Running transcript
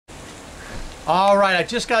All right, I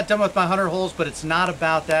just got done with my 100 holes, but it's not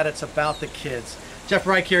about that. It's about the kids. Jeff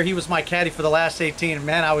Reich here. He was my caddy for the last 18, and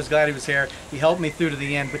man, I was glad he was here. He helped me through to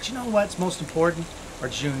the end. But you know what's most important? Our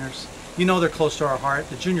juniors. You know they're close to our heart.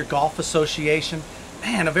 The Junior Golf Association,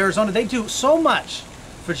 man, of Arizona, they do so much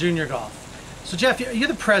for junior golf. So Jeff, you're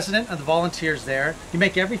the president of the volunteers there. You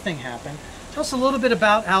make everything happen. Tell us a little bit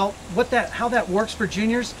about how that works for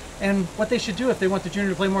juniors and what they should do if they want the junior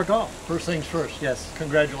to play more golf. First things first. Yes.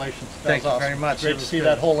 Congratulations. Thank you very much. Great to see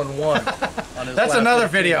that hole in one. On his That's another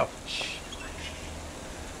video.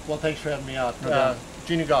 Well, thanks for having me out. No doubt.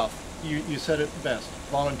 Junior golf, you said it best.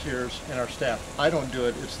 Volunteers and our staff. I don't do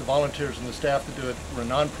it. It's the volunteers and the staff that do it. We're a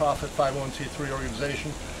nonprofit 501c3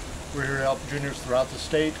 organization. We're here to help juniors throughout the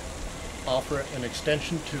state, offer an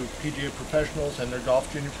extension to PGA professionals and their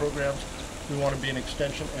golf junior programs. We want to be an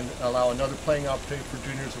extension and allow another playing opportunity for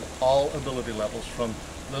juniors of all ability levels, from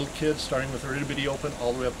little kids starting with their itty bitty open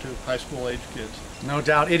all the way up to high school age kids. No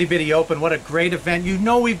doubt. Itty Bitty Open, what a great event. You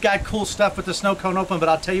know we've got cool stuff with the Snow Cone Open, but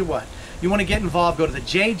I'll tell you what, you want to get involved, go to the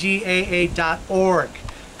AJGA.org.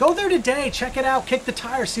 Go there today, check it out, kick the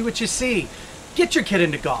tires, see what you see. Get your kid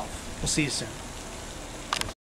into golf. We'll see you soon.